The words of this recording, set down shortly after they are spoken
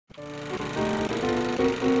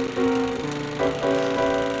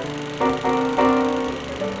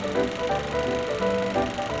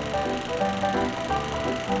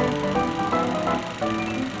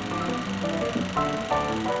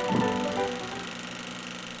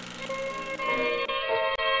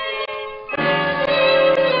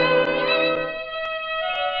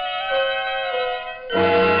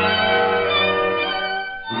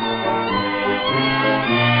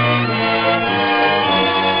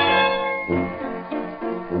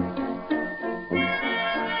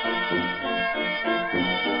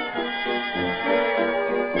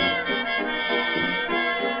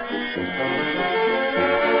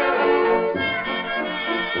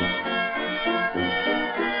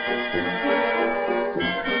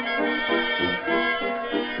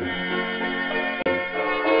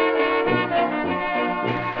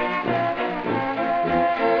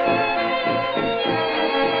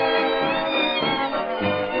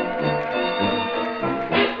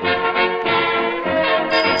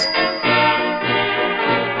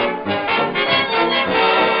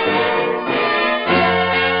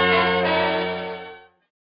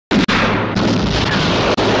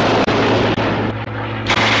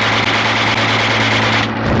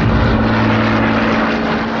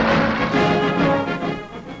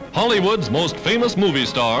Hollywood's most famous movie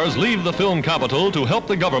stars leave the film capital to help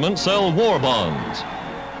the government sell war bonds.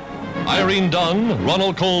 Irene Dunne,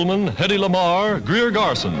 Ronald Colman, Hedy Lamarr, Greer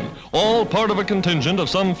Garson, all part of a contingent of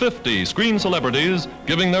some 50 screen celebrities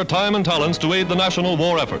giving their time and talents to aid the national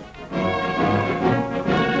war effort.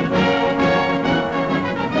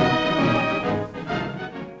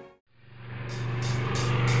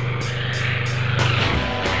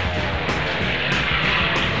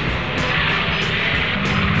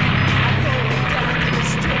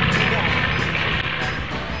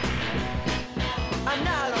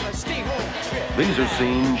 These are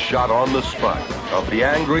scenes shot on the spot of the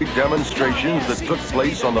angry demonstrations that took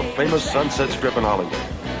place on the famous Sunset Strip in Hollywood.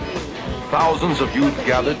 Thousands of youth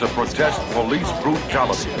gathered to protest police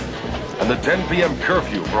brutality and the 10 p.m.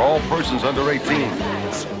 curfew for all persons under 18.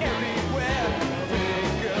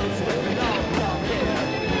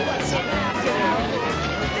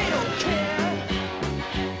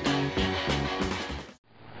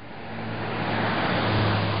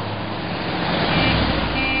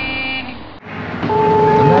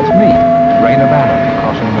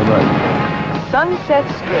 Sunset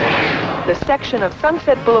Strip, the section of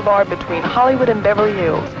Sunset Boulevard between Hollywood and Beverly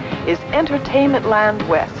Hills, is entertainment land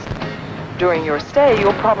west. During your stay,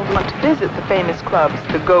 you'll probably want to visit the famous clubs,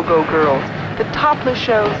 the Go-Go Girls, the topless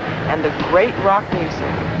shows, and the great rock music.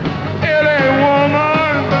 LA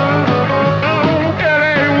woman,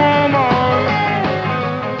 LA woman.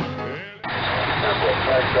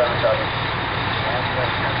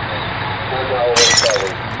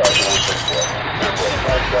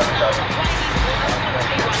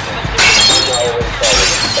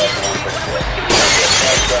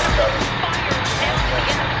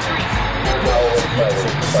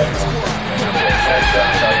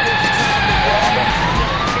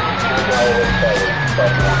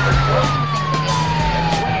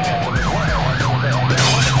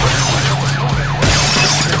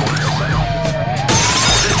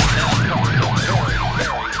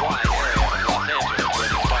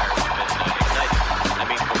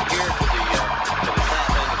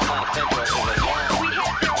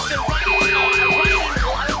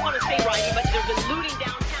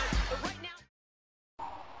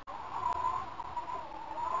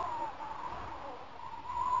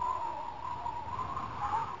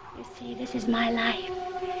 You see, this is my life.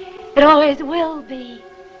 It always will be.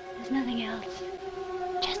 There's nothing else.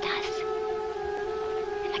 Just us.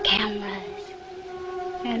 And the cameras.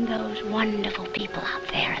 And those wonderful people out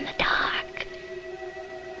there in the dark.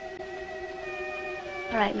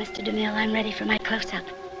 All right, Mr. DeMille, I'm ready for my close-up.